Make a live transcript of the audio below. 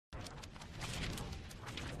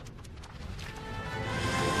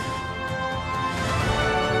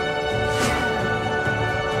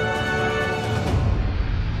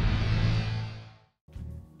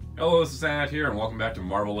Soundout here, and welcome back to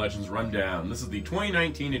Marvel Legends Rundown. This is the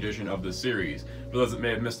 2019 edition of the series. For those that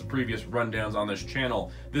may have missed the previous rundowns on this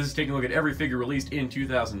channel, this is taking a look at every figure released in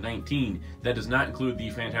 2019. That does not include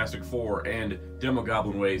the Fantastic Four and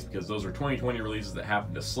Demogoblin waves, because those are 2020 releases that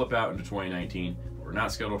happened to slip out into 2019, but were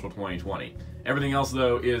not scheduled till 2020. Everything else,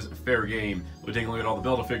 though, is fair game. We're taking a look at all the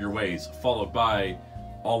Build-A-Figure waves, followed by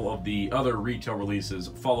all of the other retail releases,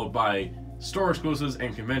 followed by store exclusives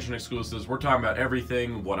and convention exclusives. We're talking about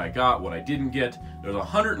everything, what I got, what I didn't get. There's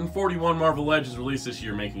 141 Marvel Legends released this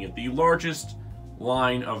year, making it the largest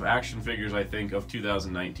line of action figures, I think, of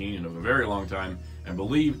 2019 and of a very long time. I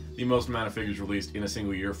believe the most amount of figures released in a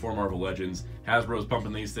single year for Marvel Legends. Hasbro's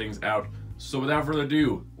pumping these things out. So without further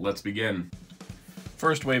ado, let's begin.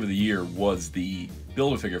 First wave of the year was the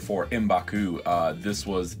Build-A-Figure for M'Baku. This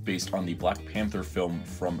was based on the Black Panther film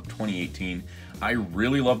from 2018. I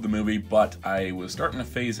really loved the movie, but I was starting to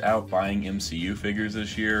phase out buying MCU figures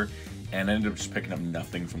this year, and I ended up just picking up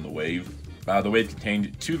nothing from the wave. The wave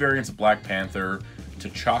contained two variants of Black Panther,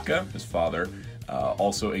 T'Chaka, his father,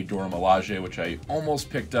 also a Dora Milaje, which I almost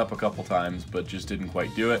picked up a couple times, but just didn't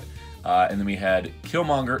quite do it. And then we had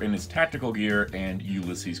Killmonger in his tactical gear and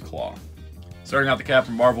Ulysses Claw. Starting out the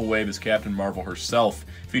Captain Marvel wave is Captain Marvel herself,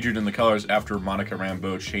 featured in the colors after Monica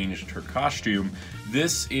Rambeau changed her costume.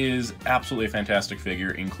 This is absolutely a fantastic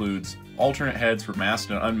figure. Includes alternate heads for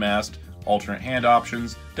masked and unmasked, alternate hand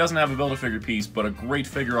options, doesn't have a Build-A-Figure piece, but a great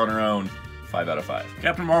figure on her own. 5 out of 5.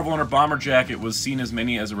 Captain Marvel in her bomber jacket was seen as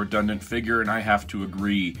many as a redundant figure, and I have to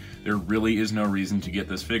agree. There really is no reason to get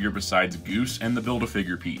this figure besides Goose and the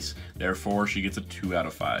Build-A-Figure piece. Therefore, she gets a 2 out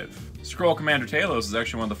of 5. Skrull Commander Talos is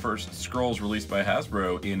actually one of the first Skrulls released by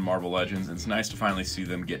Hasbro in Marvel Legends, and it's nice to finally see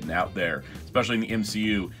them getting out there, especially in the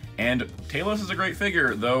MCU. And Talos is a great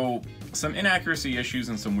figure, though some inaccuracy issues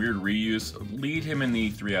and some weird reuse lead him in the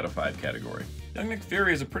 3 out of 5 category. Young Nick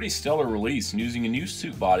Fury is a pretty stellar release, and using a new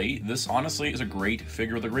suit body. This honestly is a great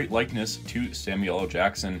figure with a great likeness to Samuel L.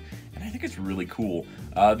 Jackson, and I think it's really cool.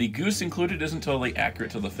 The Goose included isn't totally accurate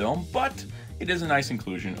to the film, but it is a nice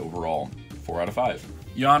inclusion overall. 4 out of 5.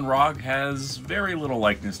 Jan Rog has very little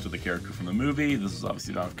likeness to the character from the movie. This is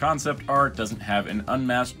obviously not concept art, doesn't have an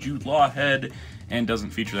unmasked Jude Law head, and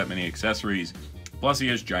doesn't feature that many accessories. Plus he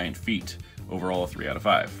has giant feet. Overall a 3 out of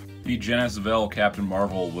 5. The Genis Vell Captain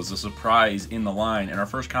Marvel was a surprise in the line, and our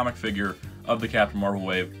first comic figure of the Captain Marvel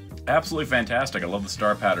wave. Absolutely fantastic. I love the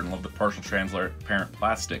star pattern, I love the partial transparent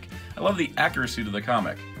plastic. I love the accuracy to the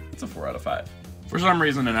comic. It's a 4 out of 5. For some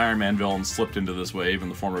reason, an Iron Man villain slipped into this wave in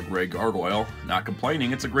the form of Grey Gargoyle. Not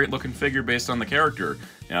complaining, it's a great looking figure based on the character.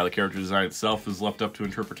 Now, the character design itself is left up to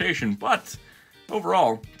interpretation, but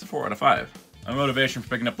overall, it's a 4 out of 5. My motivation for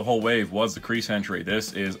picking up the whole wave was the Kree Sentry.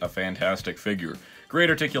 This is a fantastic figure. Great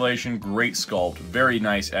articulation, great sculpt, very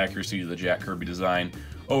nice accuracy to the Jack Kirby design.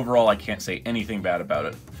 Overall, I can't say anything bad about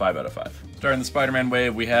it. 5 out of 5. Starting the Spider-Man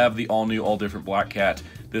wave, we have the all-new, all-different Black Cat.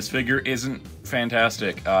 This figure isn't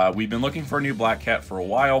fantastic. We've been looking for a new Black Cat for a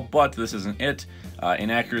while, but this isn't it.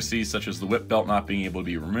 Inaccuracies such as the whip belt not being able to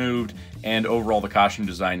be removed, and overall the costume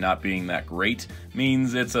design not being that great,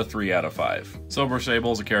 means it's a 3 out of 5. Silver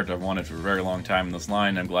Sable is a character I've wanted for a very long time in this line,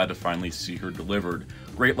 and I'm glad to finally see her delivered.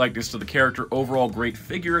 Great likeness to the character, overall great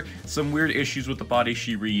figure, some weird issues with the body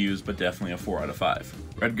she reused, but definitely a 4 out of 5.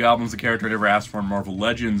 Red Goblin's a character I never asked for in Marvel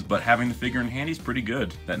Legends, but having the figure in hand is pretty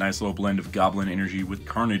good. That nice little blend of Goblin energy with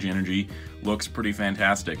Carnage energy looks pretty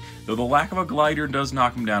fantastic, though the lack of a glider does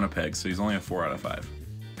knock him down a peg, so he's only a 4 out of 5.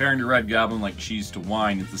 Pairing to Red Goblin like cheese to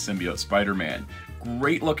wine is the symbiote Spider-Man.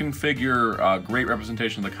 Great looking figure, great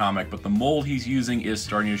representation of the comic, but the mold he's using is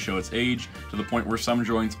starting to show its age to the point where some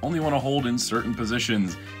joints only want to hold in certain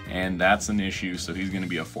positions, and that's an issue, so he's going to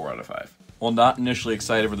be a 4 out of 5. While not initially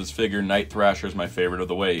excited for this figure, Night Thrasher is my favorite of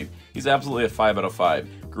the wave. He's absolutely a 5 out of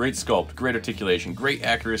 5. Great sculpt, great articulation, great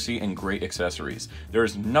accuracy, and great accessories. There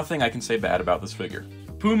is nothing I can say bad about this figure.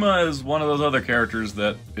 Puma is one of those other characters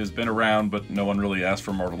that has been around, but no one really asked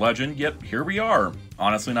for Marvel Legend, yet here we are.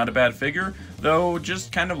 Honestly, not a bad figure, though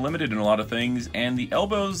just kind of limited in a lot of things, and the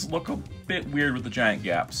elbows look a bit weird with the giant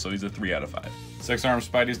gaps, so he's a 3 out of 5. Six-Armed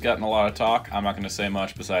Spidey's gotten a lot of talk. I'm not going to say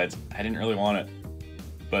much besides, I didn't really want it.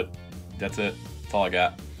 But that's it. That's all I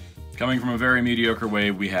got. Coming from a very mediocre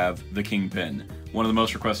wave, we have the Kingpin, one of the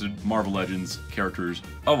most requested Marvel Legends characters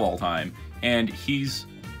of all time, and he's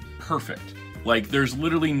perfect. Like, there's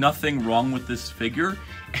literally nothing wrong with this figure,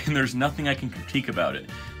 and there's nothing I can critique about it.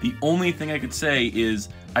 The only thing I could say is,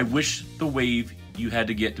 I wish the wave you had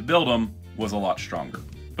to get to build him was a lot stronger.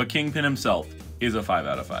 But Kingpin himself is a 5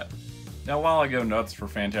 out of 5. Now, while I go nuts for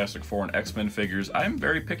Fantastic Four and X-Men figures, I'm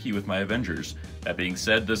very picky with my Avengers. That being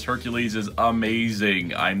said, this Hercules is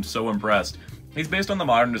amazing. I'm so impressed. He's based on the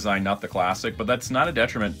modern design, not the classic, but that's not a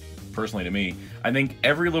detriment personally to me. I think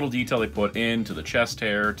every little detail they put into the chest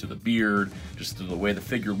hair, to the beard, just to the way the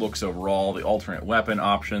figure looks overall, the alternate weapon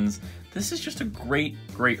options, this is just a great,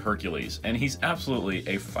 great Hercules, and he's absolutely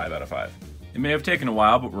a 5 out of 5. It may have taken a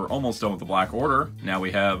while, but we're almost done with the Black Order. Now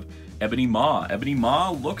we have Ebony Maw. Ebony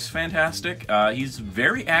Maw looks fantastic. He's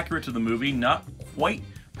very accurate to the movie, not quite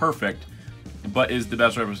perfect, but is the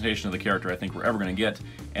best representation of the character I think we're ever going to get,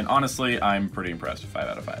 and honestly, I'm pretty impressed. 5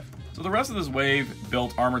 out of 5. So the rest of this wave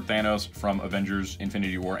built Armored Thanos from Avengers,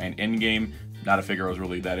 Infinity War, and Endgame. Not a figure I was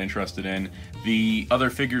really that interested in. The other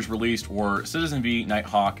figures released were Citizen V,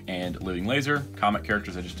 Nighthawk, and Living Laser. Comic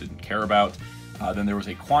characters I just didn't care about. Then there was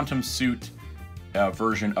a Quantum Suit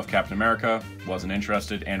version of Captain America, wasn't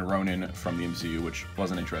interested, and Ronin from the MCU, which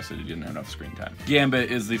wasn't interested, he didn't have enough screen time.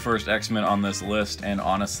 Gambit is the first X-Men on this list, and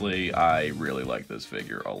honestly, I really like this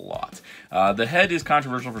figure a lot. The head is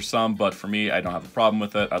controversial for some, but for me, I don't have a problem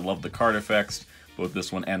with it. I love the card effects, both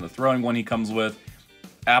this one and the throwing one he comes with.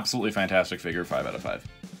 Absolutely fantastic figure, 5 out of 5.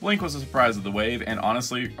 Blink was a surprise of the wave, and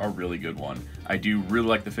honestly, a really good one. I do really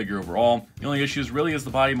like the figure overall. The only issue really is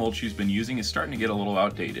the body mold she's been using is starting to get a little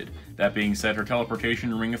outdated. That being said, her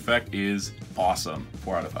teleportation ring effect is awesome,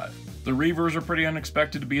 4 out of 5. The Reavers are pretty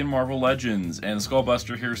unexpected to be in Marvel Legends, and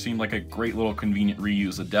Skullbuster here seemed like a great little convenient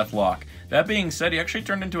reuse of Deathlock. That being said, he actually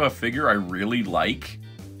turned into a figure I really like.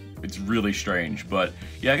 It's really strange, but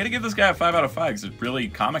yeah, I gotta give this guy a 5 out of 5 because it's really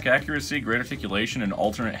comic accuracy, great articulation, and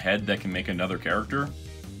alternate head that can make another character.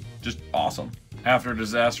 Just awesome. After a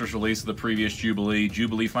disastrous release of the previous Jubilee,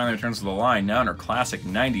 Jubilee finally returns to the line, now in her classic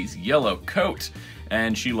 90s yellow coat,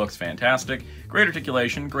 and she looks fantastic. Great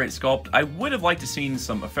articulation, great sculpt. I would have liked to seen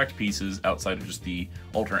some effect pieces outside of just the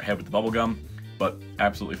alternate head with the bubblegum, but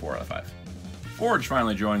absolutely 4 out of 5. Forge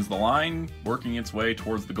finally joins the line, working its way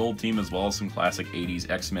towards the gold team as well as some classic 80s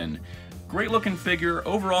X-Men. Great looking figure.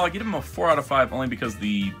 Overall, I give him a 4 out of 5 only because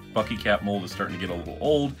the Bucky cap mold is starting to get a little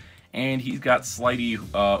old, and he's got slightly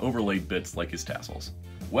overlaid bits like his tassels.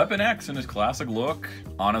 Weapon X in his classic look,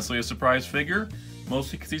 honestly a surprise figure,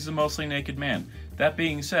 mostly because he's a mostly naked man. That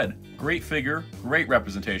being said, great figure, great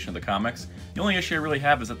representation of the comics. The only issue I really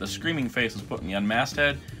have is that the screaming face is put in the unmasked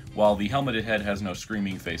head, while the helmeted head has no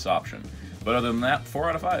screaming face option. But other than that, 4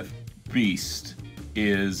 out of 5. Beast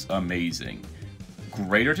is amazing.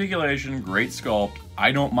 Great articulation, great sculpt.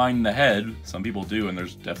 I don't mind the head. Some people do, and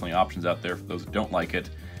there's definitely options out there for those that don't like it.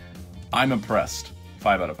 I'm impressed.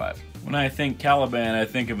 5 out of 5. When I think Caliban, I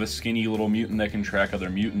think of a skinny little mutant that can track other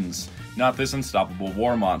mutants, not this unstoppable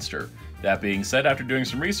war monster. That being said, after doing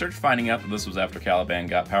some research, finding out that this was after Caliban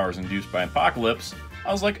got powers induced by Apocalypse,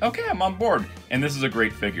 I was like, okay, I'm on board, and this is a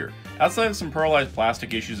great figure. Outside of some pearlized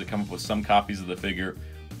plastic issues that come up with some copies of the figure,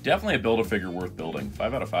 definitely a Build-A-Figure worth building.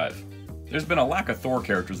 5 out of 5. There's been a lack of Thor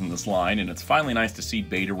characters in this line, and it's finally nice to see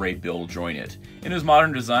Beta Ray Bill join it. In his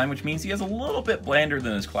modern design, which means he has a little bit blander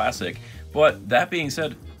than his classic, but that being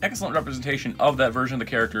said, excellent representation of that version of the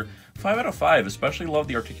character. 5 out of 5, especially love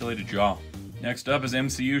the articulated jaw. Next up is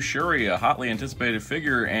MCU Shuri, a hotly anticipated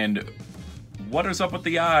figure, and what is up with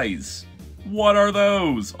the eyes? What are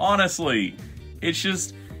those? Honestly, it's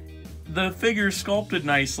just, the figure's sculpted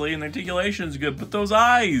nicely and the articulation's good, but those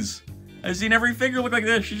eyes! I've seen every figure look like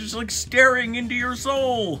this. She's just like staring into your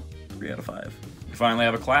soul. 3 out of 5. We finally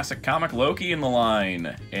have a classic comic Loki in the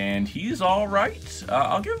line, and he's alright.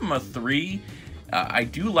 I'll give him a 3. I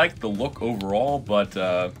do like the look overall, but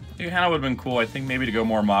it kind of would have been cool, I think, maybe to go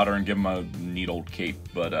more modern, give him a neat old cape,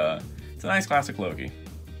 but it's a nice classic Loki.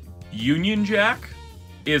 Union Jack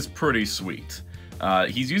is pretty sweet.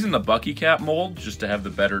 He's using the Bucky cap mold just to have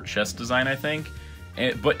the better chest design, I think.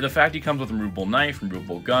 But the fact he comes with a removable knife,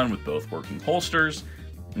 removable gun with both working holsters,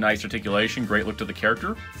 nice articulation, great look to the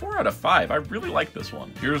character, 4 out of 5. I really like this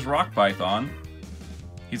one. Here's Rock Python.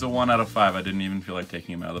 He's a 1 out of 5. I didn't even feel like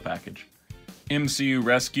taking him out of the package. MCU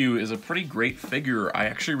Rescue is a pretty great figure. I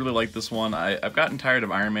actually really like this one. I've gotten tired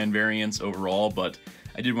of Iron Man variants overall, but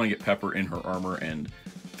I did want to get Pepper in her armor, and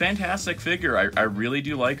fantastic figure. I really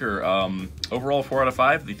do like her. Overall, 4 out of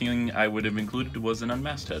 5. The thing I would have included was an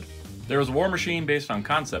unmasked head. There was War Machine based on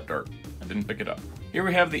concept art. I didn't pick it up. Here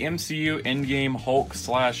we have the MCU Endgame Hulk /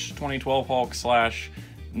 2012 Hulk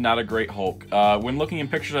 / not a great Hulk. When looking in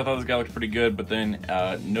pictures, I thought this guy looked pretty good, but then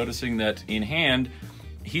noticing that in hand,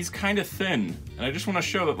 he's kind of thin. And I just want to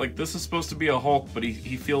show that, like, this is supposed to be a Hulk, but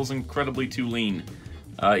he feels incredibly too lean,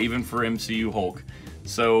 even for MCU Hulk.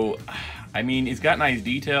 So, I mean, he's got nice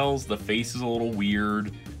details. The face is a little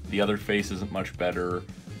weird. The other face isn't much better.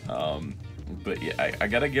 But yeah, I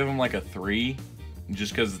gotta give him like a 3,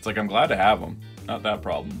 just because it's like I'm glad to have him. Not that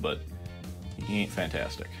problem, but he ain't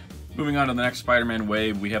fantastic. Moving on to the next Spider-Man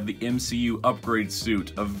wave, we have the MCU upgrade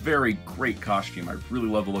suit, a very great costume. I really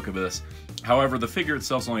love the look of this. However, the figure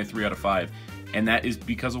itself is only a 3 out of 5, and that is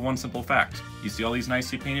because of one simple fact. You see all these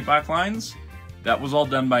nicely painted back lines? That was all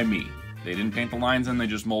done by me. They didn't paint the lines in, they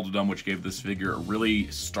just molded them, which gave this figure a really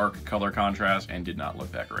stark color contrast and did not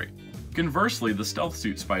look that great. Conversely, the stealth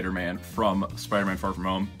suit Spider-Man from Spider-Man Far From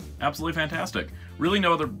Home, absolutely fantastic. Really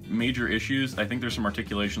no other major issues. I think there's some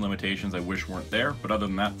articulation limitations I wish weren't there, but other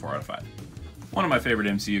than that, 4 out of 5. One of my favorite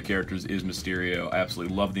MCU characters is Mysterio. I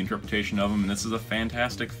absolutely love the interpretation of him, and this is a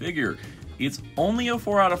fantastic figure. It's only a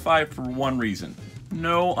 4 out of 5 for one reason.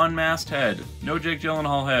 No unmasked head, no Jake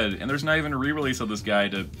Gyllenhaal head, and there's not even a re-release of this guy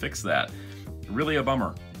to fix that. Really a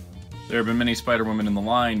bummer. There have been many Spider-Women in the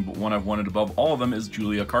line, but one I've wanted above all of them is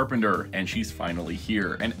Julia Carpenter, and she's finally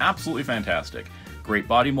here, and absolutely fantastic. Great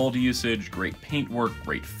body mold usage, great paint work,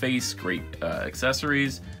 great face, great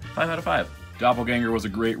accessories, 5 out of 5. Doppelganger was a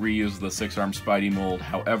great reuse of the 6-arm Spidey mold,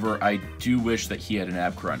 however, I do wish that he had an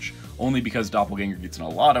ab crunch, only because Doppelganger gets in a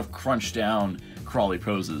lot of crunch down, crawly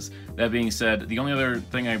poses. That being said, the only other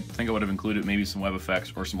thing I think I would have included maybe some web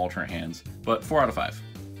effects or some alternate hands, but 4 out of 5.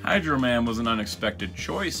 Hydro Man was an unexpected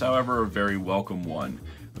choice, however a very welcome one.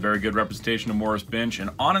 A very good representation of Morris Bench, and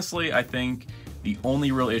honestly I think the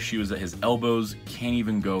only real issue is that his elbows can't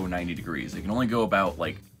even go 90 degrees. They can only go about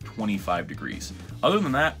like 25 degrees. Other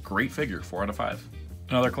than that, great figure, 4 out of 5.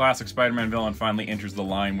 Another classic Spider-Man villain finally enters the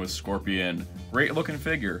line with Scorpion. Great looking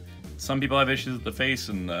figure. Some people have issues with the face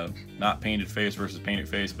and the not painted face versus painted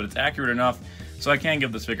face, but it's accurate enough, so I can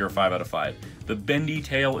give this figure a 5 out of 5. The bendy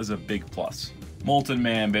tail is a big plus. Molten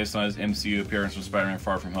Man, based on his MCU appearance from Spider-Man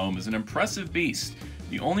Far From Home, is an impressive beast.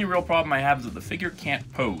 The only real problem I have is that the figure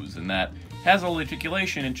can't pose, and that has all the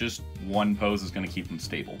articulation, and just one pose is going to keep him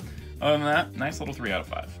stable. Other than that, nice little 3 out of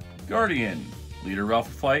 5. Guardian. Leader of Alpha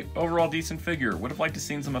Flight, overall decent figure. Would have liked to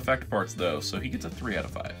seen some effect parts though, so he gets a 3 out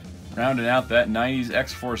of 5. Rounding out that 90s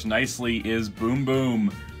X-Force nicely is Boom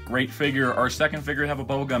Boom. Great figure, our second figure to have a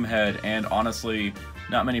bubblegum head, and honestly,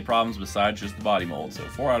 not many problems besides just the body mold, so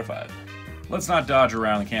 4 out of 5. Let's not dodge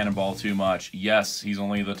around the cannonball too much. Yes, he's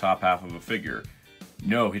only the top half of a figure.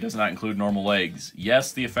 No, he does not include normal legs.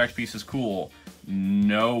 Yes, the effect piece is cool.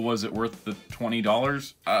 No, was it worth the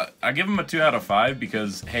 $20? I give him a 2 out of 5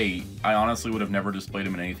 because, hey, I honestly would have never displayed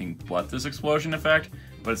him in anything but this explosion effect,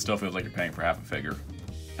 but it still feels like you're paying for half a figure.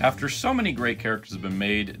 After so many great characters have been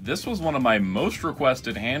made, this was one of my most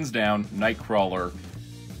requested, hands down, Nightcrawler.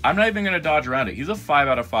 I'm not even going to dodge around it. He's a 5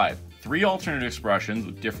 out of 5. 3 alternate expressions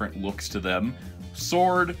with different looks to them.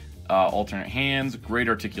 Sword, alternate hands, great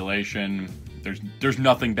articulation. There's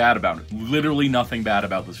nothing bad about it. Literally nothing bad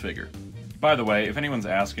about this figure. By the way, if anyone's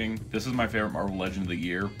asking, this is my favorite Marvel Legend of the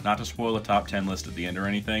year. Not to spoil the top 10 list at the end or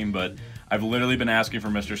anything, but I've literally been asking for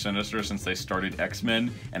Mr. Sinister since they started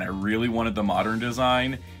X-Men, and I really wanted the modern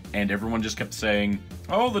design, and everyone just kept saying,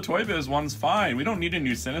 oh, the Toy Biz one's fine, we don't need a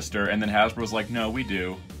new Sinister, and then Hasbro's like, no, we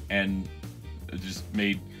do, and it just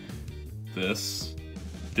made this.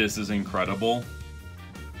 This is incredible.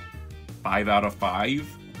 5 out of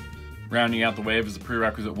 5. Rounding out the wave is the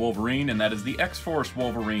prerequisite Wolverine, and that is the X-Force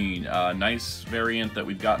Wolverine. Nice variant that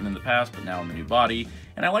we've gotten in the past, but now in the new body.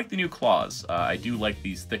 And I like the new claws. I do like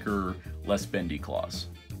these thicker, less bendy claws.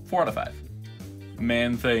 4 out of 5.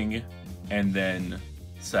 Man-Thing, and then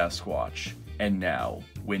Sasquatch, and now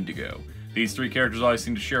Wendigo. These 3 characters always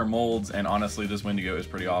seem to share molds, and honestly, this Wendigo is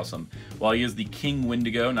pretty awesome. While he is the King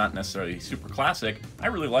Wendigo, not necessarily super classic, I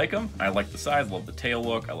really like him. I like the size, love the tail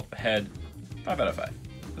look, I love the head. 5 out of 5.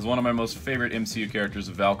 As one of my most favorite MCU characters,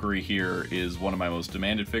 Valkyrie here is one of my most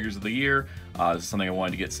demanded figures of the year. This is something I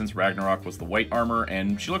wanted to get since Ragnarok was the white armor,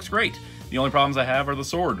 and she looks great. The only problems I have are the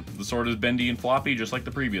sword. The sword is bendy and floppy, just like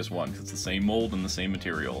the previous one, because it's the same mold and the same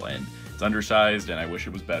material, and it's undersized, and I wish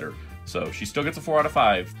it was better. So she still gets a 4 out of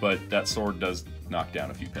 5, but that sword does knock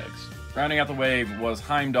down a few pegs. Rounding out the wave was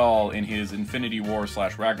Heimdall in his Infinity War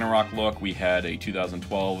 / Ragnarok look. We had a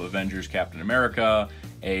 2012 Avengers Captain America,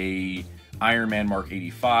 a Iron Man Mark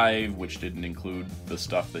 85, which didn't include the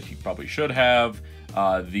stuff that he probably should have,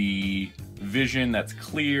 the Vision that's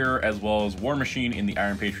clear, as well as War Machine in the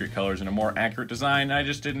Iron Patriot colors in a more accurate design. I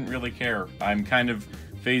just didn't really care. I'm kind of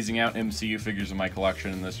phasing out MCU figures in my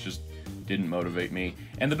collection, and this just didn't motivate me.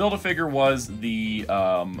 And the Build-A-Figure was the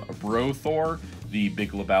Bro Thor, the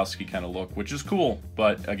Big Lebowski kind of look, which is cool,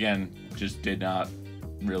 but again, just did not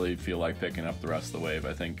really feel like picking up the rest of the wave.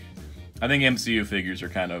 I think MCU figures are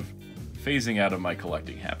kind of phasing out of my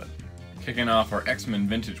collecting habit. Kicking off our X-Men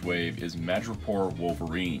Vintage wave is Madripoor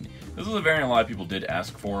Wolverine. This is a variant a lot of people did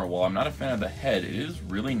ask for. While I'm not a fan of the head, it is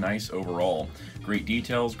really nice overall. Great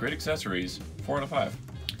details, great accessories, 4 out of 5.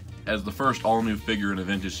 As the first all-new figure in a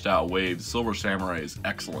vintage-style wave, Silver Samurai is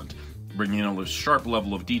excellent. Bringing in a sharp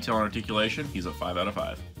level of detail and articulation, he's a 5 out of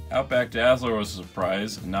 5. Outback Dazzler was a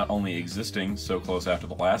surprise, not only existing so close after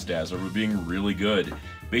the last Dazzler, but being really good.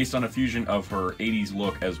 Based on a fusion of her 80s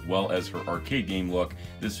look as well as her arcade game look,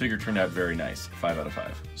 this figure turned out very nice, 5 out of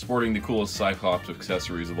 5. Sporting the coolest Cyclops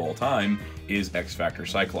accessories of all time is X Factor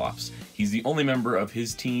Cyclops. He's the only member of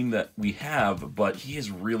his team that we have, but he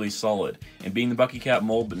is really solid, and being the Bucky Cap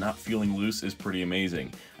mold but not feeling loose is pretty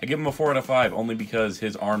amazing. I give him a 4 out of 5 only because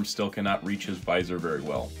his arms still cannot reach his visor very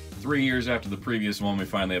well. 3 years after the previous one, we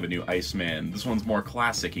finally have a new Iceman. This one's more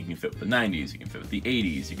classic. He can fit with the 90s, he can fit with the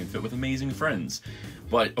 80s, he can fit with Amazing Friends.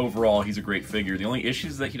 But overall, he's a great figure. The only issue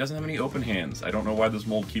is that he doesn't have any open hands. I don't know why this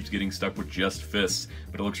mold keeps getting stuck with just fists,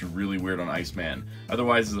 but it looks really weird on Iceman.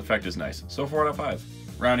 Otherwise, his effect is nice. So 4 out of 5.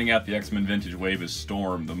 Rounding out the X-Men Vintage Wave is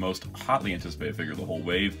Storm, the most hotly anticipated figure of the whole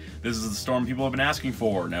wave. This is the Storm people have been asking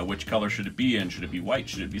for. Now, which color should it be in? Should it be white?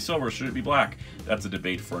 Should it be silver? Should it be black? That's a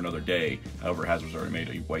debate for another day. However, Hasbro's already made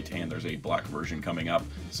a white and there's a black version coming up,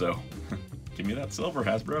 so give me that silver,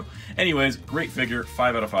 Hasbro. Anyways, great figure,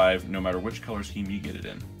 5 out of 5, no matter which color scheme you get it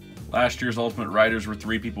in. Last year's Ultimate Riders were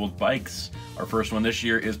 3 people with bikes. Our first one this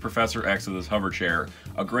year is Professor X with his hover chair.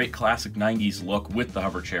 A great classic 90s look with the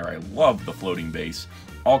hover chair. I love the floating base.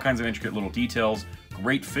 All kinds of intricate little details.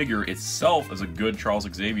 Great figure itself as a good Charles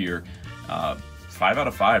Xavier. 5 out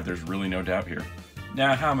of 5, there's really no doubt here.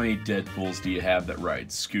 Now, how many Deadpools do you have that ride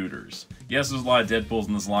scooters? Yes, there's a lot of Deadpools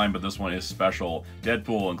in this line, but this one is special.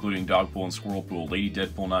 Deadpool, including Dogpool and Squirrelpool. Lady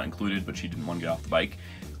Deadpool not included, but she didn't want to get off the bike.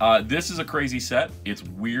 This is a crazy set. It's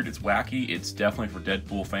weird, it's wacky, it's definitely for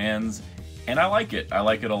Deadpool fans, and I like it. I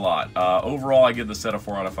like it a lot. Overall, I give the set a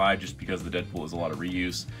 4 out of 5 just because the Deadpool is a lot of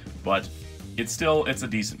reuse, but it's a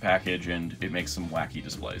decent package, and it makes some wacky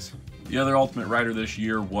displays. The other Ultimate Rider this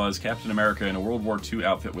year was Captain America in a World War II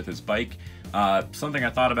outfit with his bike. Something I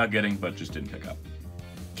thought about getting, but just didn't pick up.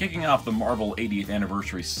 Kicking off the Marvel 80th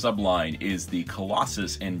Anniversary subline is the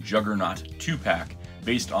Colossus and Juggernaut 2-pack,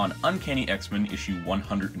 based on Uncanny X-Men issue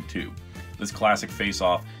 102. This classic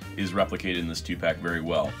face-off is replicated in this 2-pack very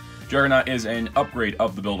well. Juggernaut is an upgrade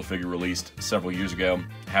of the Build-A-Figure released several years ago,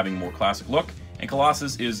 having a more classic look, and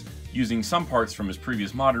Colossus is using some parts from his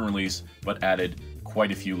previous modern release, but added quite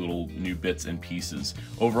a few little new bits and pieces.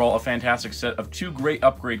 Overall, a fantastic set of 2 great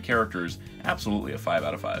upgrade characters, absolutely a 5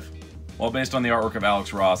 out of 5. While based on the artwork of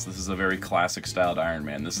Alex Ross, this is a very classic styled Iron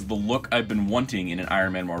Man. This is the look I've been wanting in an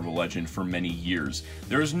Iron Man Marvel Legend for many years.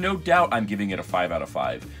 There is no doubt I'm giving it a 5 out of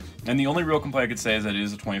 5. And the only real complaint I could say is that it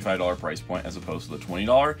is a $25 price point as opposed to the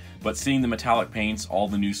 $20, but seeing the metallic paints, all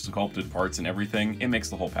the new sculpted parts and everything, it makes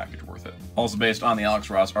the whole package worth it. Also based on the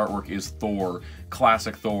Alex Ross artwork is Thor,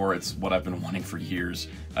 classic Thor. It's what I've been wanting for years.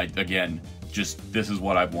 Again, this is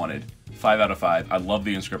what I've wanted. 5 out of 5. I love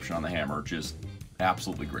the inscription on the hammer, just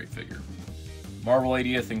absolutely great figure. Marvel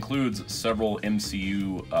 80th includes several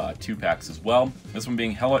MCU 2-packs as well, this one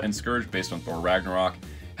being Hela and Scourge based on Thor Ragnarok.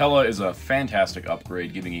 Hela is a fantastic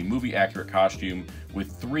upgrade, giving a movie-accurate costume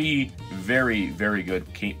with 3 very, very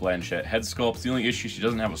good Kate Blanchett head sculpts. The only issue, she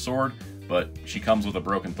doesn't have a sword, but she comes with a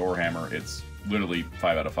broken Thor hammer. It's literally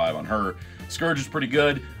 5 out of 5 on her. Scourge is pretty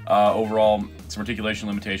good. Overall, some articulation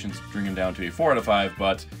limitations bring him down to a 4 out of 5,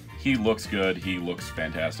 but he looks good. He looks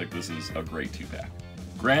fantastic. This is a great 2-pack.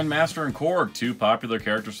 Grandmaster and Korg, 2 popular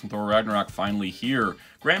characters from Thor Ragnarok, finally here.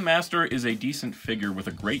 Grandmaster is a decent figure with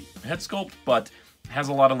a great head sculpt, but has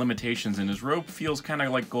a lot of limitations, and his robe feels kind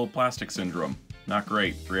of like gold plastic syndrome. Not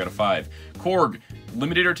great, 3 out of 5. Korg,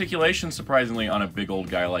 limited articulation surprisingly on a big old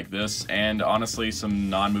guy like this, and honestly some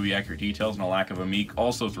non-movie accurate details and a lack of a meek,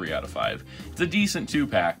 also 3 out of 5. It's a decent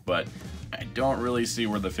 2-pack, but I don't really see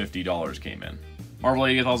where the $50 came in. Marvel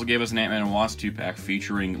 80th also gave us an Ant-Man and Wasp 2-pack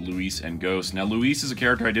featuring Luis and Ghost. Now, Luis is a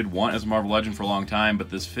character I did want as a Marvel Legend for a long time, but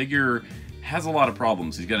this figure has a lot of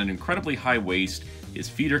problems. He's got an incredibly high waist, his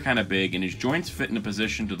feet are kind of big, and his joints fit in a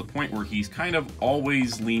position to the point where he's kind of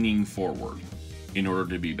always leaning forward in order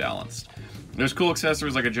to be balanced. There's cool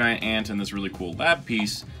accessories like a giant ant and this really cool lab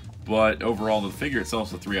piece, but overall the figure itself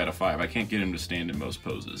is a 3 out of 5. I can't get him to stand in most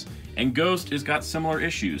poses. And Ghost has got similar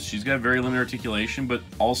issues. She's got very limited articulation, but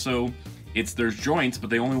also there's joints, but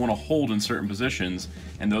they only want to hold in certain positions,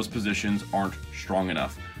 and those positions aren't strong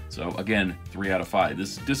enough. So again, 3 out of 5.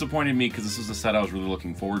 This disappointed me because this is a set I was really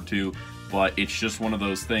looking forward to, but it's just one of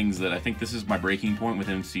those things that I think this is my breaking point with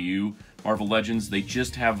MCU Marvel Legends. They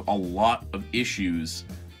just have a lot of issues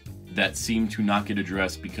that seem to not get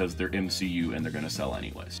addressed because they're MCU and they're going to sell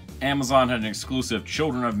anyways. Amazon had an exclusive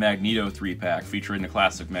Children of Magneto 3-pack featuring the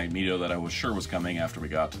classic Magneto that I was sure was coming after we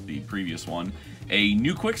got the previous one, a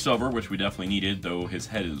new Quicksilver, which we definitely needed, though his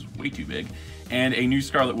head is way too big, and a new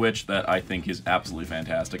Scarlet Witch that I think is absolutely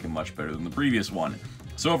fantastic and much better than the previous one.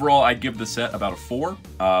 So overall, I'd give the set about a 4,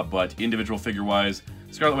 but individual figure-wise,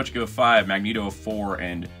 Scarlet Witch give a 5, Magneto a 4,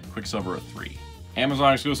 and Quicksilver a 3.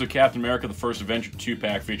 Amazon exclusive Captain America, the First Avenger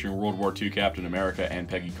 2-pack featuring World War II Captain America and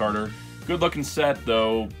Peggy Carter. Good looking set,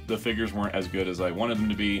 though the figures weren't as good as I wanted them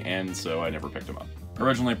to be, and so I never picked them up.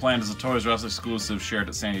 Originally planned as a Toys R Us exclusive shared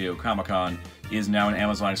at San Diego Comic-Con, is now an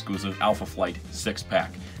Amazon exclusive Alpha Flight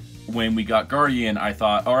 6-pack. When we got Guardian, I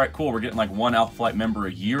thought, alright, cool, we're getting like one Alpha Flight member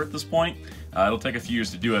a year at this point. It'll take a few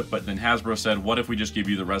years to do it, but then Hasbro said, what if we just give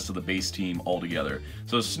you the rest of the base team altogether?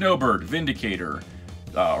 So Snowbird, Vindicator,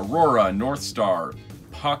 Aurora, North Star,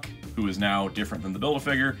 Puck, who is now different than the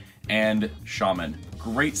Build-A-Figure, and Shaman.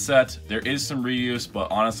 Great set. There is some reuse,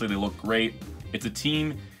 but honestly, they look great. It's a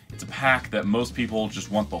team, it's a pack that most people just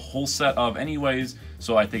want the whole set of anyways,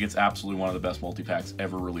 so I think it's absolutely one of the best multi-packs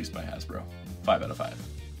ever released by Hasbro. 5 out of 5.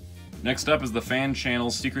 Next up is the Fan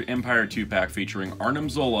Channel's Secret Empire 2-pack featuring Arnim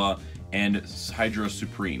Zola and Hydra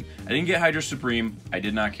Supreme. I didn't get Hydra Supreme, I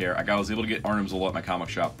did not care. I was able to get Arnim Zola at my comic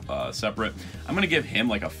shop separate. I'm going to give him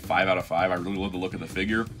like a 5 out of 5. I really love the look of the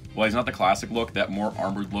figure. While he's not the classic look, that more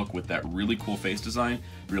armored look with that really cool face design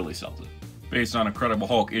really sells it. Based on Incredible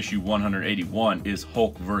Hulk issue 181 is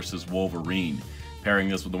Hulk vs. Wolverine. Pairing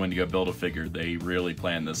this with the Wendigo Build-A-Figure, they really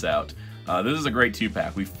planned this out. This is a great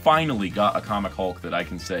 2-pack. We finally got a comic Hulk that I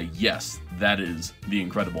can say, yes, that is the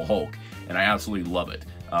Incredible Hulk, and I absolutely love it.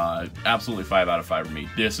 Absolutely 5 out of 5 for me.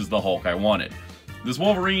 This is the Hulk I wanted. This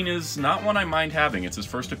Wolverine is not one I mind having. It's his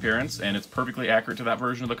first appearance, and it's perfectly accurate to that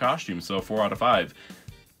version of the costume, so 4 out of 5.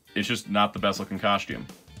 It's just not the best looking costume.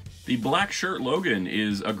 The Black Shirt Logan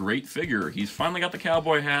is a great figure. He's finally got the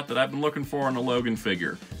cowboy hat that I've been looking for in a Logan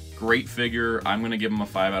figure. Great figure. I'm going to give him a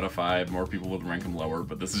 5 out of 5. More people would rank him lower,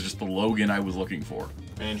 but this is just the Logan I was looking for.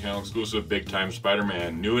 Fan Channel exclusive Big Time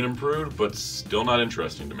Spider-Man. New and improved, but still not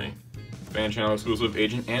interesting to me. Fan Channel exclusive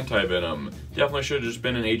Agent Anti-Venom. Definitely should have just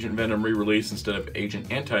been an Agent Venom re-release instead of Agent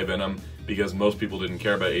Anti-Venom, because most people didn't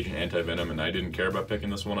care about Agent Anti-Venom, and I didn't care about picking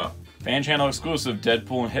this one up. Fan Channel exclusive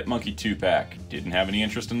Deadpool and Hitmonkey 2-pack. Didn't have any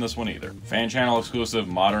interest in this one either. Fan Channel exclusive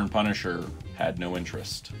Modern Punisher. Had no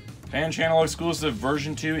interest. Fan Channel exclusive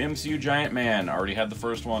version 2 MCU Giant Man. Already had the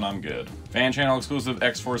first one, I'm good. Fan Channel exclusive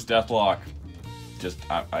X-Force Deathlock.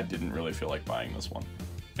 I didn't really feel like buying this one.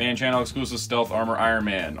 Fan Channel exclusive Stealth Armor Iron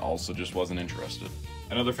Man. Also just wasn't interested.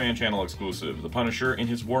 Another Fan Channel exclusive, the Punisher in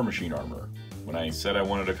his War Machine armor. When I said I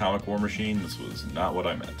wanted a comic War Machine, this was not what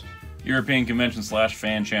I meant. European Convention /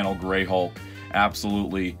 Fan Channel Grey Hulk.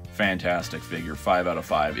 Absolutely fantastic figure. 5 out of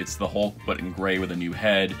 5. It's the Hulk, but in gray with a new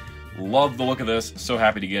head. Love the look of this. So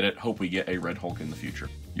happy to get it. Hope we get a Red Hulk in the future.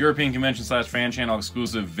 European Convention / Fan Channel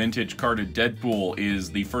exclusive vintage carded Deadpool is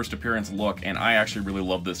the first appearance look, and I actually really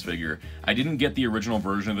love this figure. I didn't get the original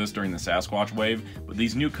version of this during the Sasquatch wave, but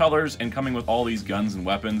these new colors and coming with all these guns and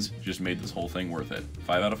weapons just made this whole thing worth it.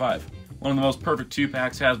 5 out of 5. One of the most perfect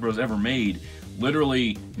 2-packs Hasbro's ever made.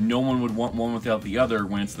 Literally, no one would want one without the other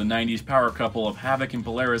when it's the 90s power couple of Havoc and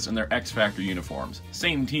Polaris in their X-Factor uniforms.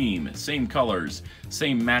 Same team, same colors,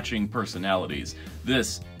 same matching personalities.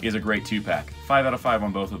 This is a great 2-pack. 5 out of 5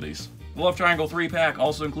 on both of these. The Love Triangle 3-pack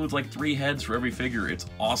also includes like 3 heads for every figure. It's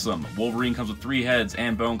awesome. Wolverine comes with 3 heads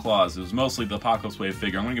and bone claws. It was mostly the Apocalypse Wave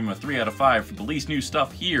figure. I'm going to give him a 3 out of 5 for the least new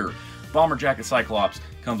stuff here. Bomber Jacket Cyclops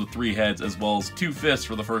comes with 3 heads as well as 2 fists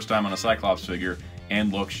for the first time on a Cyclops figure,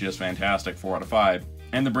 and looks just fantastic. 4 out of 5.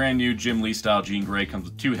 And the brand new Jim Lee style Jean Grey comes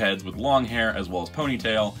with 2 heads with long hair as well as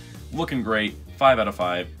ponytail. Looking great. 5 out of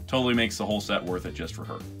 5. Totally makes the whole set worth it just for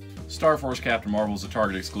her. Star Force Captain Marvel is a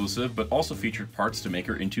Target exclusive, but also featured parts to make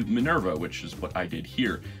her into Minerva, which is what I did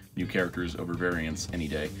here. New characters over variants any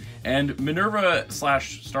day. And Minerva / Star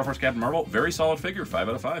Force Captain Marvel, very solid figure. 5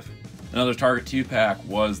 out of 5. Another Target 2-pack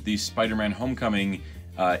was the Spider-Man Homecoming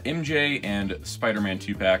MJ and Spider-Man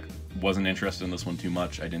 2-pack. Wasn't interested in this one too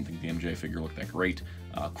much. I didn't think the MJ figure looked that great.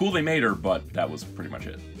 Cool they made her, but that was pretty much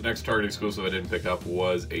it. The next Target exclusive I didn't pick up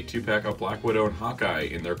was a 2-pack of Black Widow and Hawkeye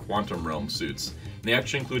in their Quantum Realm suits. They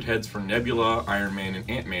actually include heads for Nebula, Iron Man, and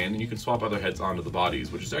Ant-Man, and you can swap other heads onto the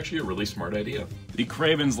bodies, which is actually a really smart idea. The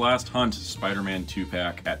Kraven's Last Hunt Spider-Man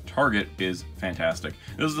 2-pack at Target is fantastic.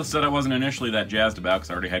 This is the set I wasn't initially that jazzed about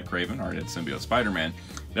because I already had Kraven, I already had Symbiote Spider-Man,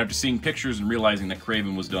 but after seeing pictures and realizing that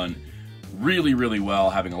Kraven was done really, really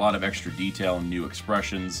well, having a lot of extra detail and new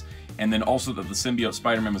expressions, and then also that the Symbiote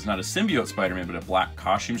Spider-Man was not a Symbiote Spider-Man, but a black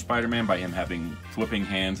costume Spider-Man by him having flipping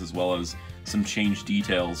hands as well as some changed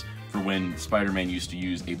details for when Spider-Man used to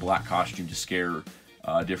use a black costume to scare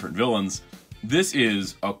different villains. This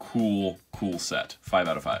is a cool set. 5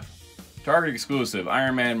 out of 5. Target exclusive,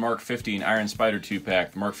 Iron Man Mark 50 Iron Spider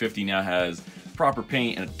 2-pack. The Mark 50 now has proper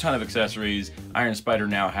paint and a ton of accessories. Iron Spider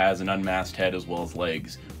now has an unmasked head as well as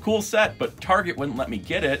legs. Cool set, but Target wouldn't let me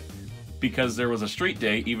get it because there was a street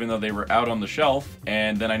date, even though they were out on the shelf,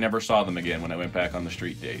 and then I never saw them again when I went back on the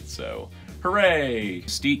street date, so hooray!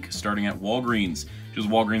 Mystique, starting at Walgreens. She was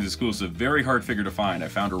Walgreens exclusive, very hard figure to find. I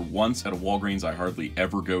found her once at a Walgreens I hardly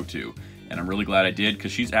ever go to, and I'm really glad I did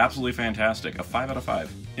because she's absolutely fantastic. A 5 out of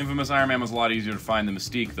 5. Infamous Iron Man was a lot easier to find than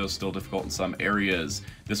Mystique, though still difficult in some areas.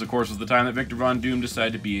 This, of course, was the time that Victor Von Doom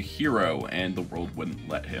decided to be a hero, and the world wouldn't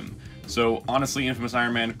let him. So, honestly, Infamous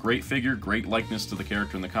Iron Man, great figure, great likeness to the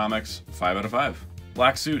character in the comics. 5 out of 5.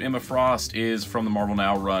 Black Suit Emma Frost is from the Marvel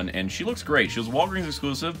Now run, and she looks great. She was Walgreens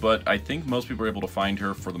exclusive, but I think most people are able to find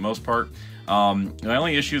her for the most part. The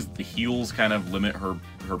only issue is the heels kind of limit her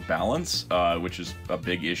balance, which is a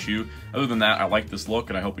big issue. Other than that, I like this look,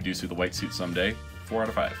 and I hope we do see the white suit someday. 4 out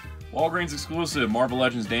of 5. Walgreens exclusive, Marvel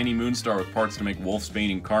Legends Danny Moonstar with parts to make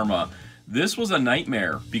Wolfsbane and Karma. This was a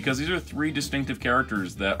nightmare, because these are 3 distinctive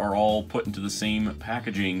characters that are all put into the same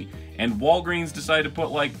packaging, and Walgreens decided to put,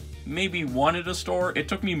 like, maybe 1 at a store. It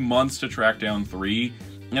took me months to track down 3,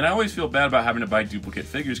 and I always feel bad about having to buy duplicate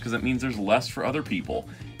figures, because it means there's less for other people,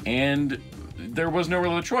 and there was no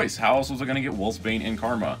real other choice. How else was I going to get Wolfsbane and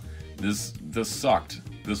Karma? This sucked.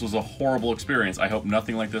 This was a horrible experience. I hope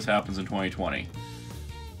nothing like this happens in 2020.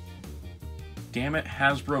 Damn it,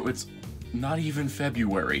 Hasbro, it's not even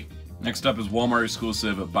February. Next up is Walmart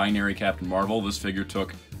exclusive Binary Captain Marvel. This figure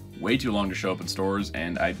took way too long to show up in stores,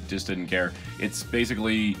 and I just didn't care. It's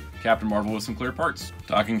basically Captain Marvel with some clear parts.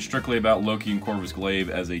 Talking strictly about Loki and Corvus Glaive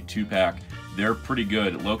as a 2-pack, they're pretty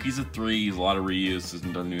good. Loki's a 3, he's a lot of reuse,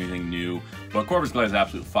 doesn't do anything new, but Corvus Glaive is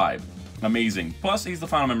absolute 5. Amazing. Plus, he's the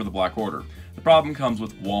final member of the Black Order. The problem comes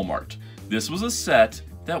with Walmart. This was a set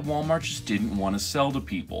that Walmart just didn't want to sell to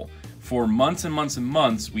people. For months and months and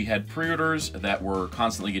months, we had pre-orders that were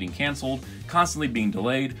constantly getting canceled, constantly being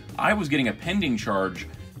delayed. I was getting a pending charge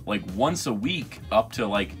like once a week, up to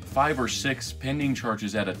like 5 or 6 pending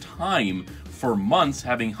charges at a time for months,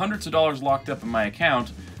 having hundreds of dollars locked up in my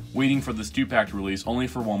account, waiting for this 2-pack to release, only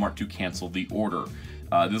for Walmart to cancel the order.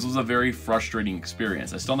 This was a very frustrating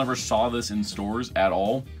experience. I still never saw this in stores at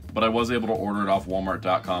all, but I was able to order it off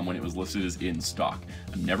Walmart.com when it was listed as in stock.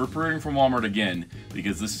 I'm never pre-ordering from Walmart again,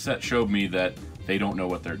 because this set showed me that they don't know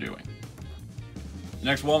what they're doing. The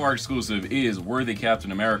next Walmart exclusive is Worthy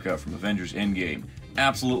Captain America from Avengers Endgame.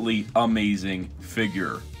 Absolutely amazing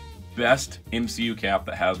figure. Best MCU cap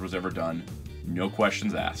that Hasbro's ever done. No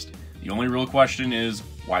questions asked. The only real question is,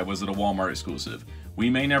 why was it a Walmart exclusive? We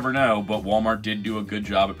may never know, but Walmart did do a good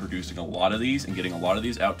job at producing a lot of these and getting a lot of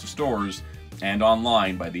these out to stores and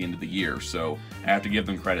online by the end of the year, so I have to give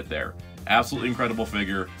them credit there. Absolutely incredible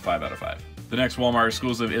figure, 5 out of 5. The next Walmart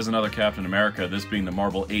exclusive is another Captain America, this being the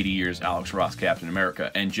Marvel 80 Years Alex Ross Captain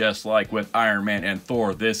America. And just like with Iron Man and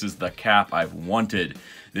Thor, this is the cap I've wanted.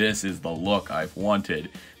 This is the look I've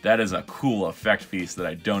wanted. That is a cool effect piece that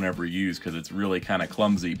I don't ever use because it's really kind of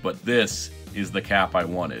clumsy, but this is the cap I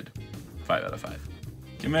wanted. 5 out of 5.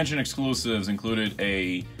 Convention exclusives included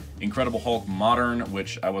a Incredible Hulk Modern,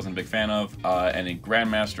 which I wasn't a big fan of, and a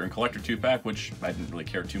Grandmaster and Collector 2-pack, which I didn't really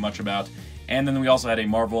care too much about. And then we also had a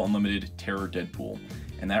Marvel Unlimited Terror Deadpool.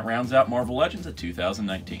 And that rounds out Marvel Legends at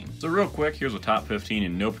 2019. So real quick, here's a top 15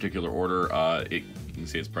 in no particular order. You can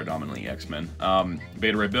see it's predominantly X-Men.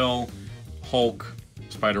 Beta Ray Bill, Hulk,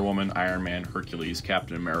 Spider-Woman, Iron Man, Hercules,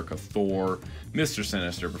 Captain America, Thor, Mr.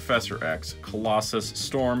 Sinister, Professor X, Colossus,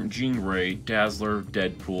 Storm, Jean Grey, Dazzler,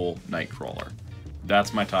 Deadpool, Nightcrawler.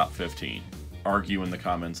 That's my top 15. Argue in the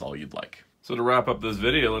comments all you'd like. So to wrap up this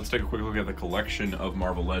video, let's take a quick look at the collection of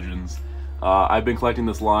Marvel Legends. I've been collecting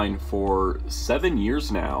this line for 7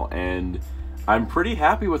 years now, and I'm pretty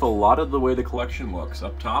happy with a lot of the way the collection looks.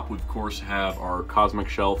 Up top, we of course have our Cosmic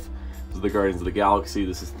Shelf. This is the Guardians of the Galaxy.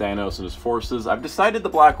 This is Thanos and his forces. I've decided the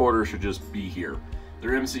Black Order should just be here.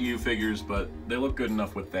 They're MCU figures, but they look good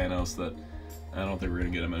enough with Thanos that I don't think we're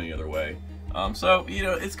going to get them any other way. So, you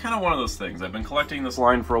know, it's kind of one of those things. I've been collecting this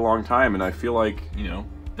line for a long time, and I feel like, you know,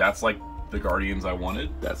 that's like the Guardians I wanted.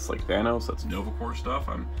 That's like Thanos. That's Nova Corps stuff.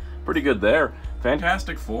 I'm pretty good there.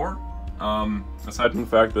 Fantastic Four. Aside from the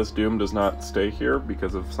fact this Doom does not stay here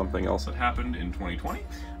because of something else that happened in 2020.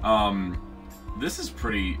 This is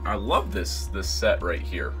pretty... I love this set right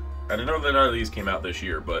here. I don't know that none of these came out this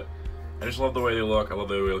year, but I just love the way they look. I love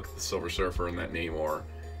the way they look at the Silver Surfer and that Namor.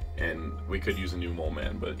 And we could use a new Mole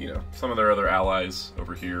Man, but, you know, some of their other allies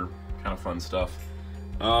over here, kind of fun stuff.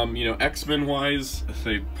 You know, X-Men wise,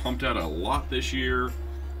 they pumped out a lot this year.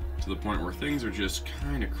 to the point where things are just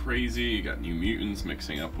kind of crazy. You got New Mutants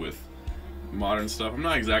mixing up with modern stuff. I'm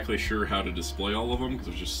not exactly sure how to display all of them because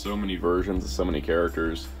there's just so many versions, so many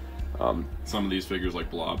characters. Some of these figures like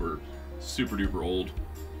Blob are super duper old.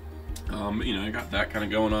 But, you know, you got that kind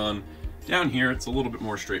of going on. Down here, it's a little bit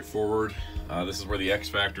more straightforward. This is where the X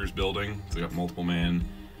Factor is building. So we got Multiple Man,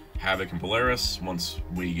 Havoc, and Polaris. Once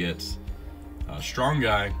we get Strong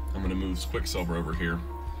Guy, I'm gonna move Quicksilver over here.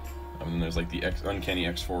 And then there's like the Uncanny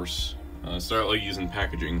X-Force. Start like using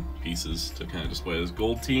packaging pieces to kind of display this.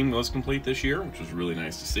 Gold team was complete this year, which was really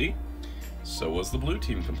nice to see. So was the blue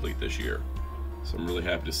team complete this year. So I'm really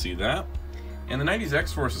happy to see that. And the 90s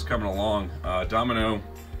X-Force is coming along. Domino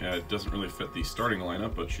doesn't really fit the starting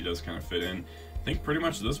lineup, but she does kind of fit in. I think pretty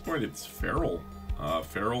much at this point it's Feral.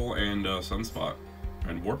 Feral and Sunspot.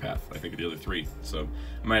 And Warpath, I think, are the other three. So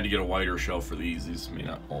I might have to get a wider shelf for these. These may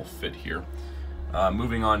not all fit here.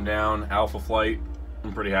 Moving on down, Alpha Flight.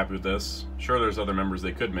 I'm pretty happy with this. Sure, there's other members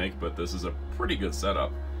they could make, but this is a pretty good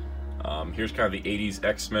setup. Here's kind of the 80s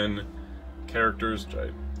X-Men characters, which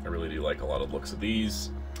I really do like a lot of looks of these.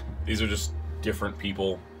 These are just different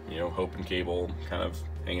people, you know, Hope and Cable kind of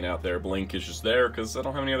hanging out there. Blink is just there because I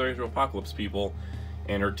don't have any other Age of Apocalypse people,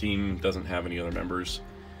 and her team doesn't have any other members.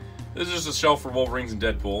 This is just a shelf for Wolverines and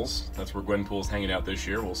Deadpools. That's where Gwenpool's hanging out this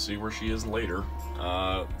year. We'll see where she is later.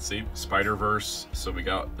 Let's see, Spider-Verse. So we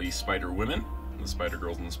got the Spider-Women. The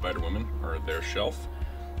Spider-Girls and the Spider-Women are at their shelf.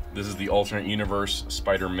 This is the alternate universe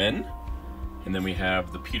Spider-Men. And then we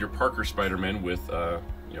have the Peter Parker Spider-Man with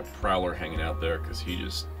you know, Prowler hanging out there because he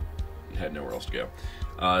just had nowhere else to go.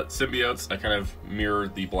 Symbiotes, I kind of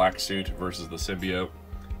mirrored the black suit versus the symbiote.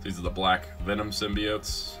 These are the black Venom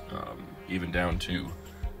symbiotes, even down to, you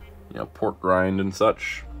know, Pork Rind and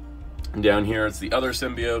such. And down here it's the other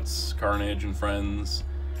symbiotes, Carnage and Friends.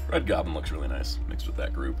 Red Goblin looks really nice mixed with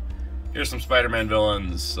that group. Here's some Spider-Man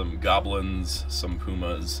villains, some Goblins, some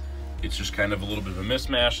Pumas. It's just kind of a little bit of a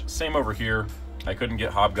mismatch. Same over here. I couldn't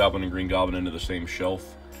get Hobgoblin and Green Goblin into the same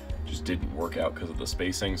shelf. Just didn't work out because of the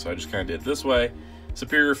spacing, so I just kind of did it this way.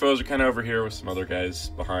 Superior Foes are kind of over here with some other guys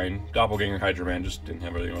behind. Doppelganger and Hydra Man just didn't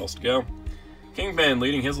have anything else to go. Kingpin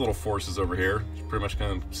leading his little forces over here. Just pretty much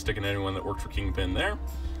kind of sticking anyone that worked for Kingpin there.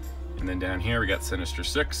 And then down here we got Sinister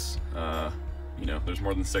Six. You know, there's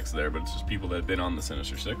more than 6 there, but it's just people that have been on the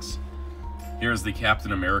Sinister Six. Here's the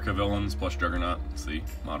Captain America villains plus Juggernaut. It's the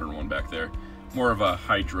modern one back there. More of a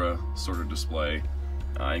Hydra sort of display.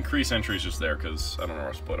 Increase entry is just there because I don't know where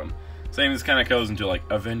else to put them. Same, this kind of goes into like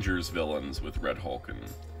Avengers villains with Red Hulk and,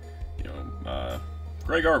 you know,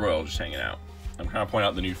 Grey Gargoyle just hanging out. I'm kind of pointing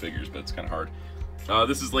out the new figures, but it's kind of hard.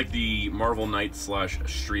 This is like the Marvel Knights slash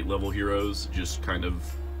street level heroes, just kind of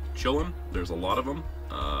chilling. There's a lot of them.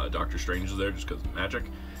 Doctor Strange is there just because of magic.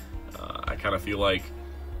 I kind of feel like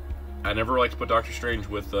I never like to put Doctor Strange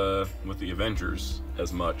with the Avengers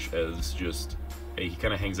as much as just, hey, he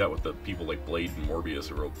kind of hangs out with the people like Blade and Morbius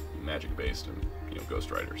who are magic based, and, you know,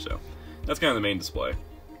 Ghost Rider. So that's kind of the main display.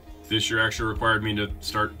 This year actually required me to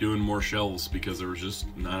start doing more shelves because there was just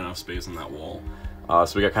not enough space on that wall.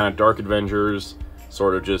 So we got kind of Dark Avengers,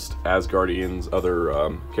 sort of just Asgardians,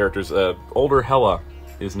 other characters. Older Hela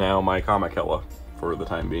is now my comic Hela for the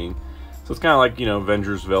time being. So it's kind of like, you know,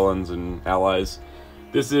 Avengers villains and allies.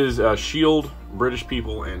 This is S.H.I.E.L.D., British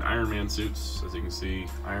people, and Iron Man suits. As you can see,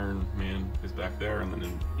 Iron Man is back there, and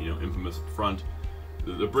then, you know, Infamous up front.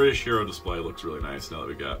 The British hero display looks really nice now that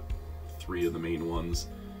we got 3 of the main ones.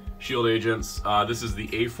 S.H.I.E.L.D. agents. This is the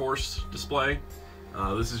A-Force display.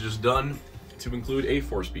 This is just done to include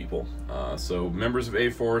A-Force people. So members of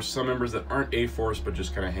A-Force, some members that aren't A-Force but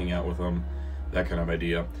just kind of hang out with them, that kind of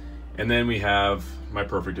idea. And then we have my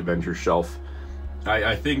Perfect Avengers shelf.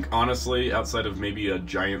 I think, honestly, outside of maybe a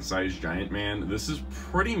giant-sized Giant Man, this is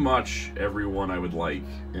pretty much everyone I would like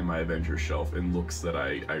in my Avengers shelf, and looks that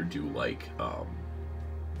I do like.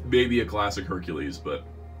 Maybe a classic Hercules, but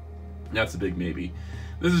that's a big maybe.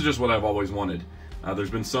 This is just what I've always wanted.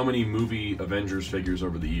 There's been so many movie Avengers figures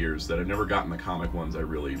over the years that I've never gotten the comic ones I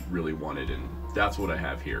really, really wanted, and that's what I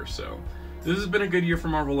have here. So this has been a good year for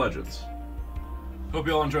Marvel Legends. Hope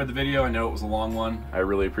you all enjoyed the video. I know it was a long one. I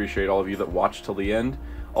really appreciate all of you that watched till the end.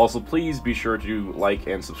 Also, please be sure to like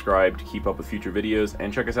and subscribe to keep up with future videos,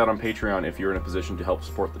 and check us out on Patreon if you're in a position to help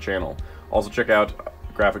support the channel. Also, check out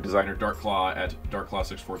graphic designer Darkclaw at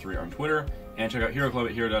Darkclaw643 on Twitter, and check out Hero Club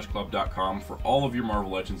at hero-club.com for all of your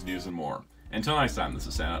Marvel Legends news and more. Until next time, this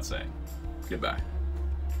is Soundout saying goodbye.